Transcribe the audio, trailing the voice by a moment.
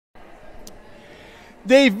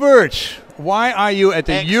Dave Birch, why are you at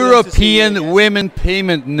the Excellent European Women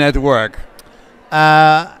Payment Network?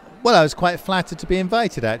 Well, I was quite flattered to be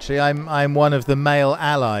invited, actually. I'm one of the male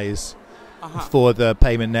allies for the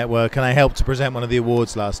payment network, and I helped to present one of the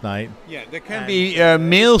awards last night. Yeah, there can be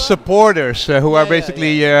male supporters who are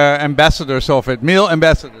basically ambassadors of it, male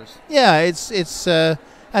ambassadors. Yeah, it's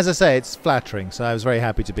as I say, it's flattering, so I was very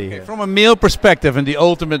happy to be here. From a male perspective, and the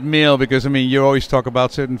ultimate male, because I mean, you always talk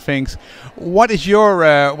about certain things. What is your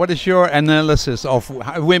analysis of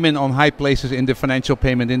women on high places in the financial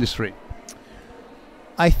payment industry?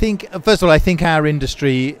 I think, first of all, I think our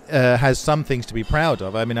industry has some things to be proud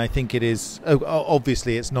of. I mean, I think it is,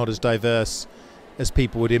 obviously it's not as diverse as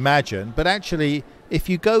people would imagine, but actually, if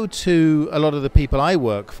you go to a lot of the people I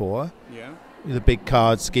work for, the big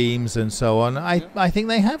card schemes and so on, I think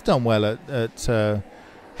they have done well at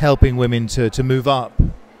helping women to move up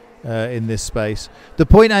in this space. The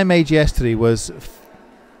point I made yesterday was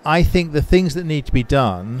I think the things that need to be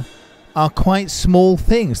done are quite small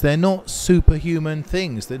things. They're not superhuman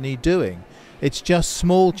things that need doing. It's just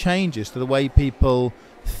small changes to the way people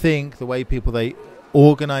think, the way they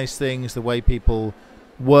organize things, the way people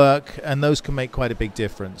work, and those can make quite a big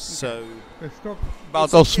difference. So let's talk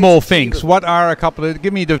about those small things. What are a couple of,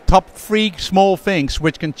 give me the top 3 small things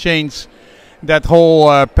which can change that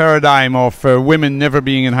whole paradigm of women never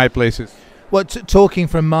being in high places? Well, talking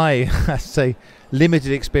from my, I say,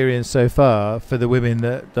 limited experience so far for the women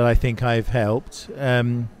that I think I've helped, I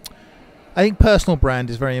think personal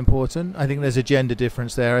brand is very important. I think there's a gender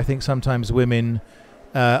difference there. I think sometimes women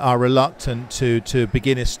are reluctant to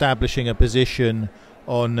begin establishing a position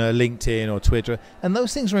on LinkedIn or Twitter, and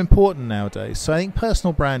those things are important nowadays. So I think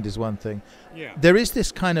personal brand is one thing. Yeah. There is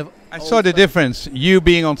this kind of... I saw the difference, you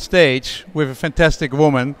being on stage with a fantastic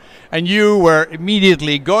woman, and you were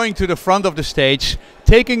immediately going to the front of the stage,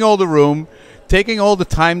 taking all the room, taking all the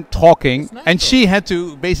time talking, and she had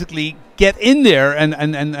to basically get in there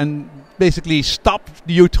and basically stop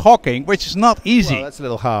you talking, which is not easy. Well, that's a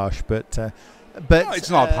little harsh, but no, it's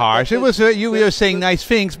not harsh. It was you were saying nice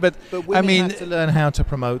things, but women have to learn how to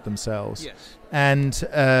promote themselves. Yes. And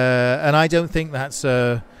I don't think that's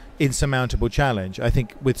a insurmountable challenge. I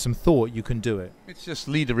think with some thought you can do it. It's just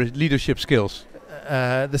leadership skills.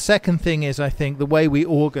 The second thing is, I think the way we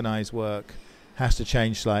organize work has to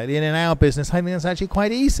change slightly, and in our business I think that's actually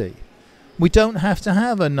quite easy. We don't have to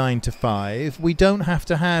have a 9 to 5. We don't have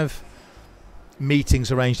to have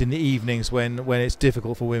meetings arranged in the evenings when it's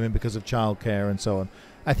difficult for women because of childcare and so on.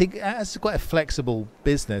 I think it's quite a flexible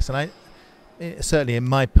business, and certainly in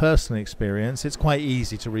my personal experience, it's quite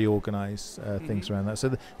easy to reorganize things around that.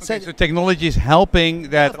 So, so technology is helping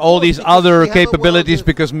that all these other capabilities,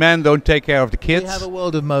 because men don't take care of the kids. We have a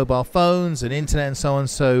world of mobile phones and internet and so on.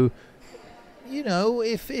 So, you know,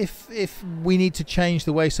 if we need to change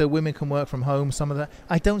the way so women can work from home, some of that,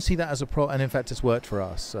 I don't see that as a problem. And in fact, it's worked for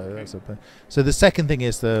us. So that's so the second thing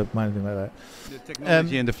is the minor thing like that. The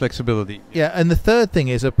technology and the flexibility. Yeah, and the third thing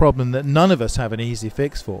is a problem that none of us have an easy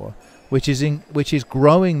fix for, which is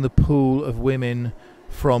growing the pool of women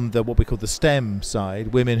from what we call the STEM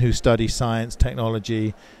side, women who study science,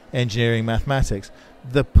 technology, engineering, mathematics.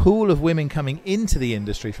 The pool of women coming into the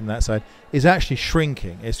industry from that side is actually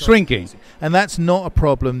shrinking. It's shrinking. And that's not a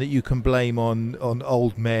problem that you can blame on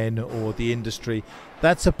old men or the industry.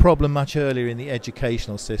 That's a problem much earlier in the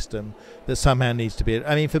educational system that somehow needs to be...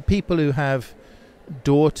 I mean, for people who have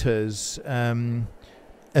daughters and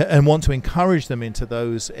want to encourage them into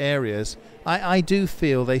those areas, I do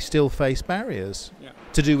feel they still face barriers. Yeah.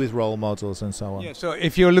 To do with role models and so on. Yeah, so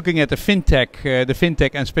if you're looking at the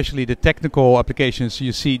fintech and especially the technical applications,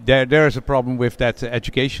 you see there is a problem with that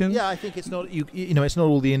education. Yeah, I think it's not you know, it's not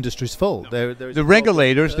all the industry's fault. No. The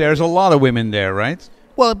regulators, there's a lot of women there, right?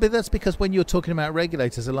 Well, but that's because when you're talking about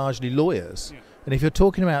regulators, they're largely lawyers, and if you're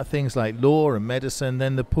talking about things like law and medicine,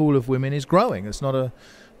 then the pool of women is growing. It's not a,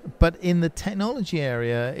 but in the technology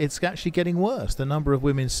area, it's actually getting worse. The number of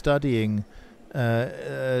women studying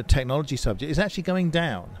technology subject is actually going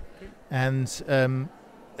down, and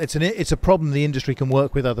it's a problem the industry can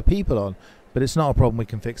work with other people on, but it's not a problem we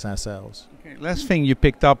can fix ourselves. Okay. Last thing you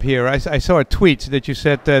picked up here, I saw a tweet that you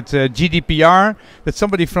said that GDPR, that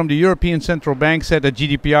somebody from the European Central Bank said that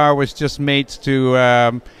GDPR was just made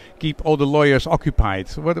to keep all the lawyers occupied.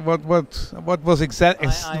 What was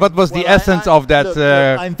the essence of that? Look,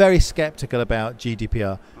 I'm very skeptical about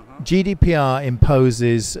GDPR. GDPR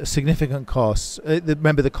imposes significant costs.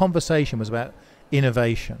 Remember, the conversation was about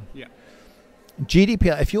innovation. Yeah.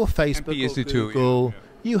 GDPR, if you're Facebook or Google,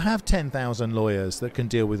 you have 10,000 lawyers that can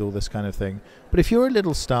deal with all this kind of thing. But if you're a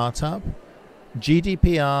little startup,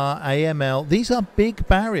 GDPR, AML, these are big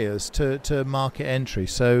barriers to market entry.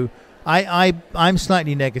 So I'm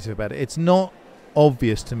slightly negative about it. It's not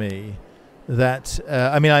obvious to me that,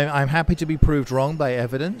 I'm happy to be proved wrong by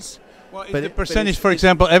evidence. Well, but the percentage, for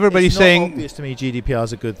example, everybody's saying... It's not obvious to me GDPR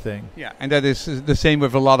is a good thing. Yeah, and that is the same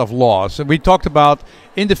with a lot of laws. And we talked about,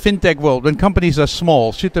 in the fintech world, when companies are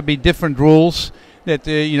small, should there be different rules that,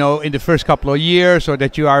 in the first couple of years, or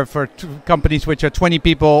that you are for companies which are 20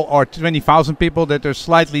 people or 20,000 people, that there's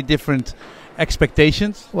slightly different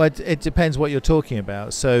expectations? Well, it depends what you're talking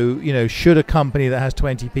about. So, should a company that has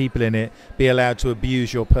 20 people in it be allowed to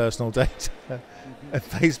abuse your personal data? A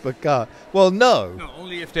Facebook card? Well, no. No,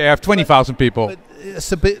 only if they have 20,000 people.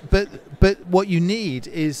 But what you need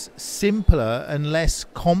is simpler and less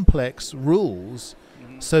complex rules,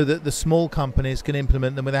 so that the small companies can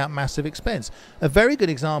implement them without massive expense. A very good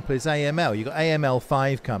example is AML. You've got AML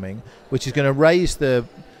 5 coming, which is going to raise and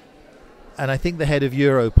I think the head of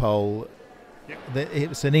Europol, it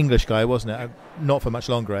was an English guy, wasn't it? Not for much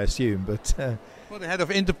longer, I assume, but... Well, the head of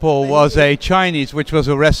Interpol was a Chinese which was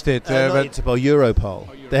arrested. Not Interpol,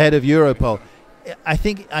 Europol. The head of Europol. I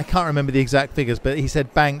can't remember the exact figures, but he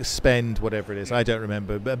said banks spend whatever it is, I don't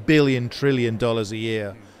remember, $1 billion, trillion a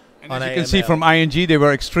year. And as you can see from ING, they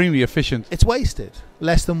were extremely efficient. It's wasted.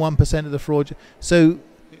 Less than 1% of the fraud. So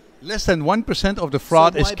less than 1% of the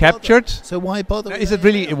fraud is captured. So why bother? Is it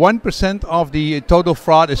really 1% of the total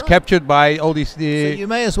fraud is captured by all these? So you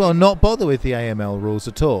may as well not bother with the AML rules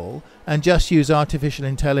at all, and just use artificial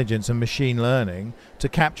intelligence and machine learning to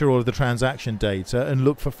capture all of the transaction data and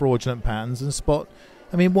look for fraudulent patterns and spot.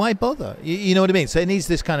 Why bother? You know what I mean? So it needs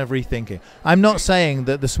this kind of rethinking. I'm not saying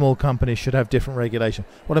that the small companies should have different regulation.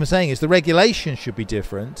 What I'm saying is the regulation should be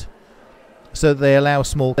different, so they allow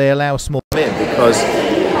small in, because,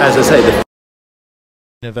 as I say, the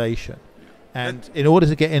innovation, and in order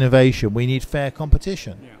to get innovation, we need fair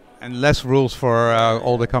competition. Yeah. And less rules for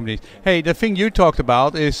all the companies. Hey, the thing you talked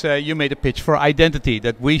about is you made a pitch for identity,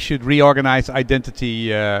 that we should reorganize identity,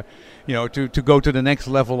 to go to the next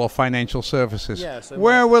level of financial services. Yeah, so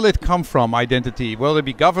where will it come from, identity? Will it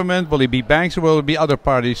be government? Will it be banks? Or will it be other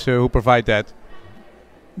parties who provide that?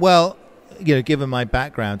 Well, given my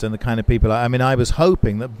background and the kind of people, I was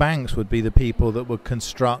hoping that banks would be the people that would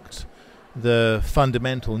construct the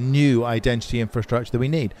fundamental new identity infrastructure that we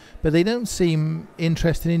need, but they don't seem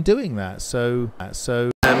interested in doing that. So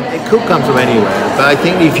it could come from anywhere, but I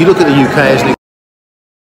think if you look at the UK as an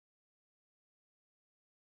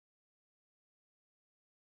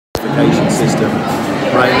identification system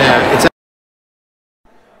right now, it's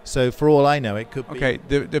so for all I know, it could be. Okay,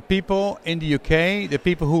 the people in the UK, the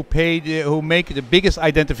people who make the biggest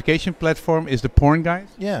identification platform is the porn guys.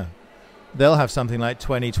 Yeah. They'll have something like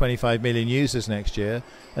 25 million users next year,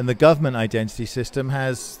 and the government identity system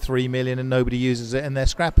has 3 million and nobody uses it, and they're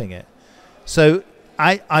scrapping it. So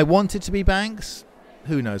I want it to be banks.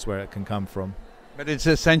 Who knows where it can come from? But it's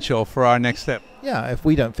essential for our next step. Yeah, if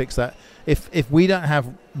we don't fix that, if we don't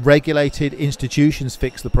have regulated institutions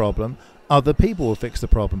fix the problem, other people will fix the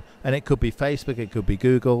problem. And it could be Facebook, it could be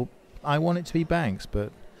Google. I want it to be banks,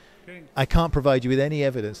 but I can't provide you with any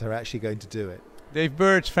evidence they're actually going to do it. Dave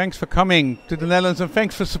Birch, thanks for coming to the Netherlands, and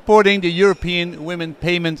thanks for supporting the European Women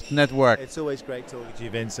Payment Network. It's always great talking to you,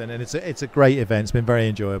 Vincent, and it's a great event. It's been very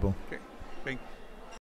enjoyable. Okay.